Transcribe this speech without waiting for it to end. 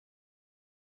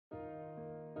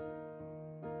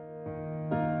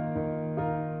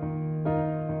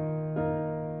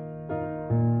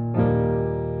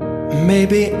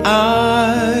Maybe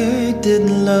I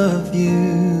didn't love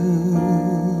you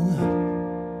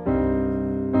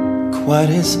quite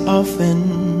as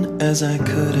often as I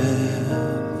could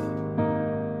have,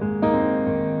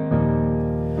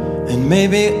 and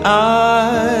maybe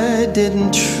I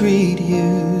didn't treat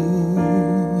you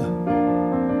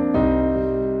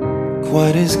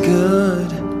quite as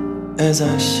good as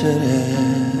I should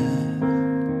have.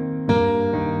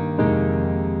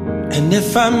 And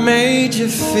if I made you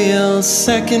feel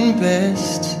second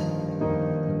best,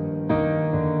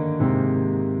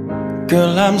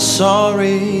 girl, I'm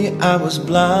sorry I was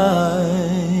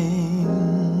blind.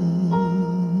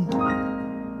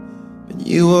 But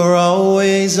you were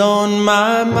always on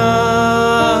my mind.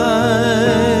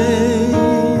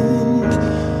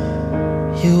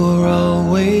 You were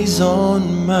always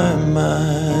on my mind.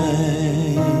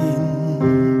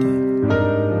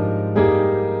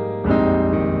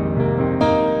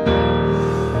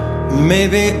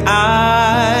 Maybe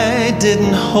I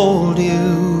didn't hold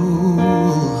you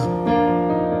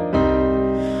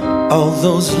all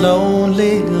those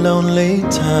lonely, lonely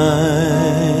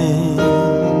times,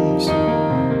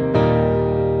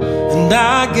 and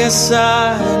I guess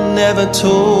I never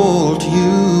told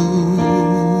you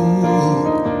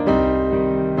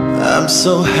I'm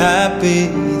so happy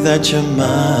that you're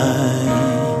mine.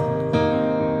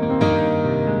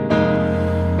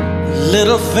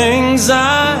 Little things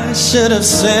I should have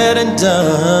said and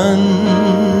done,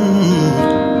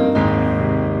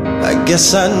 I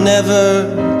guess I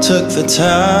never took the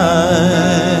time.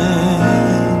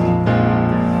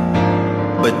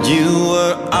 But you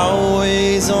were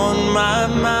always on my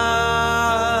mind.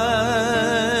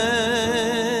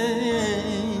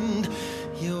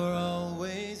 You were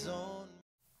always on.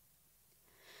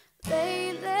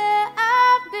 Lately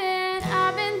I've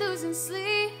been losing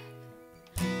sleep,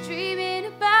 dreaming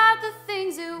about the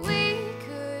things that we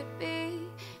could be.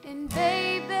 And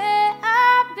baby,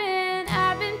 I've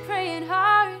been praying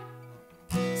hard.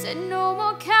 Said no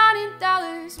more counting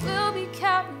dollars, we'll be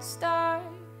counting stars.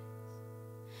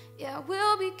 Yeah,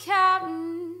 we'll be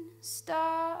counting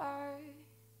stars.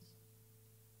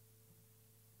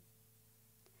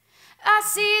 I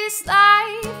see this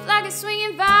life like a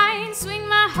swinging vine, swing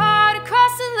my heart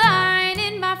across the line.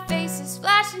 In my face is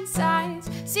flashing signs,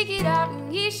 seek it out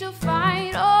and ye shall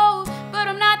find. Oh, but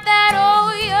I'm not that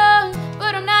old, young,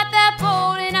 but I'm not that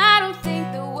bold, and I don't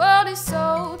think the world is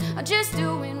sold. I'm just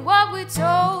doing what we're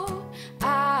told.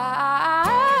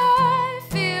 I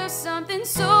feel something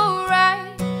so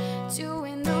right,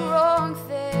 doing the wrong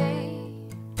thing.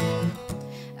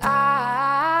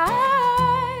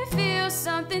 I feel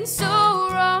something so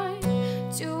wrong,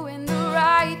 doing the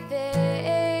right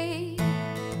thing.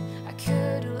 I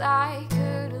could lie,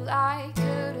 could lie,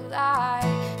 could lie.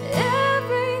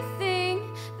 Everything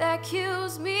that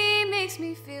kills me makes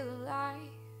me feel alive.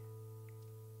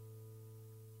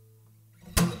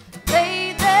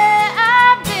 Lately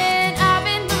I've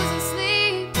been losing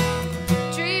sleep,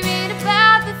 dreaming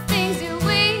about the things that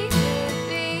we could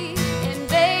be. And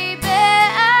baby,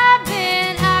 I've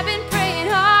been praying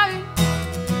hard.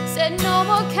 Said no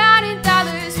more counting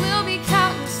dollars, we'll be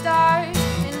counting stars.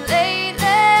 And lately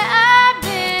I've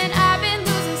been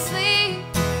losing sleep,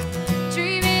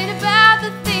 dreaming about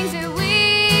the things that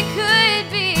we could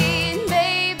be. And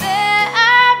baby,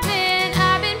 I've been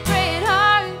praying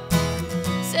hard.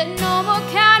 Said no more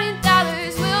counting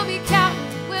dollars, we'll be counting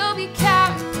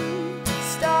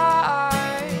stars.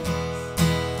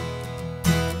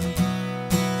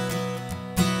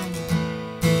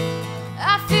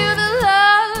 I feel the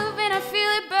love and I feel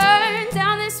it burn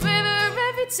down this river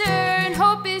every turn.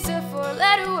 Hope is a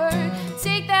four-letter word.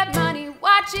 Take that money,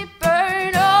 watch it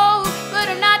burn. Oh, but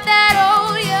I'm not that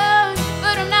old, young,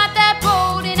 but I'm not that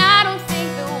bold, and I don't think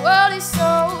the world is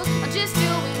sold. I'm just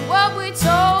doing what we're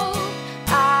told.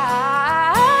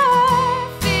 I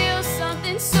feel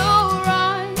something so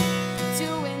wrong,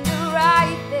 doing the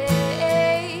right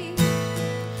thing.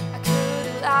 I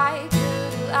could lie,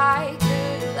 could lie,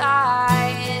 could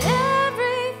lie. And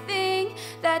everything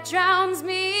that drowns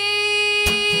me.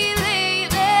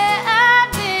 Lately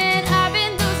I've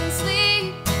been losing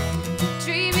sleep,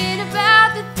 dreaming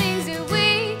about the things that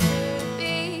we could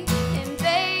be. And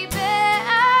baby,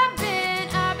 I've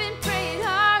been praying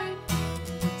hard.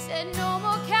 Said no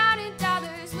more counting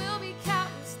dollars, we'll be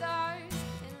counting stars.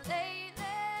 And lately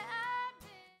I've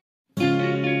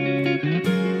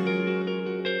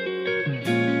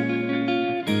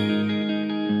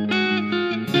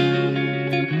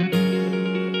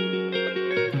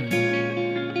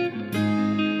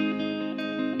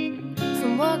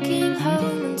from walking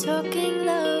home and talking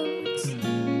loads,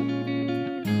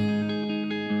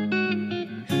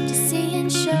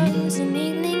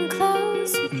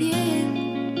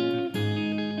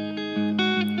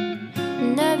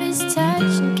 his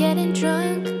touch and getting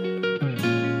drunk.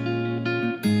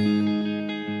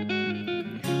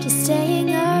 Just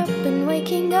staying up and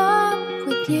waking up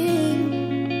with you.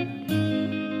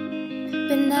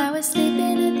 But now we're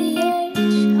sleeping at the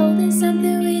edge, holding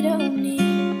something we don't need.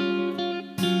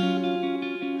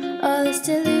 All this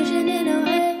delusion in our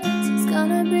heads is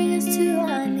gonna bring us to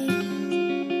our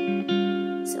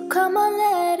knees. So come on,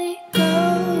 let it go,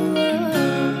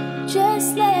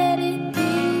 just let it be.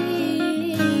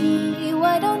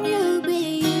 Why don't you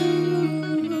be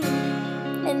you,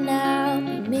 and I'll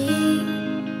be me.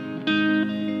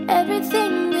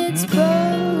 Everything that's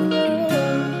broke,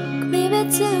 leave it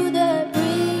to the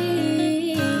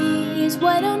breeze.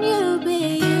 Why don't you be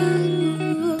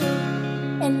you,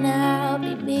 and I'll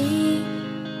be me,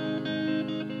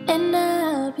 and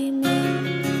I'll be me.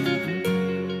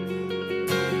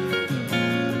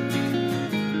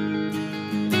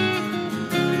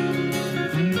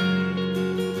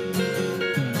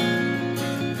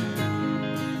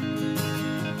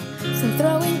 Some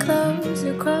throwing clothes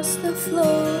across the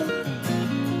floor,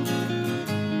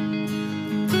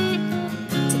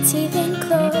 to teeth and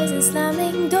claws and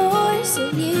slamming doors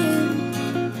at you.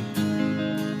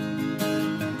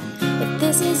 If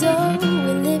this is all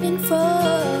we're living for,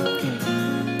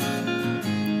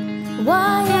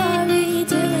 why are we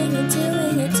doing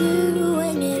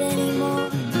it anymore?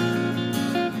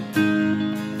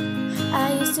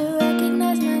 I used to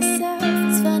recognize myself,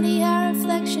 it's funny how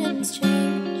reflections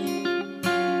change.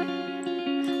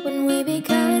 When we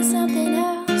become something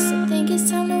else, I think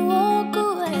it's time to walk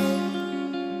away.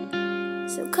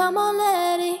 So come on,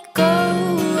 let it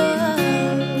go,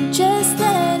 just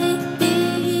let it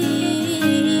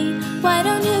be. Why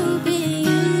don't you be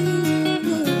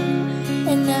you,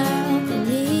 and I'll be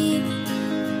me.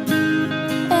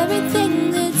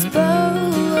 Everything that's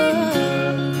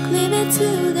broke, leave it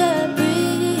to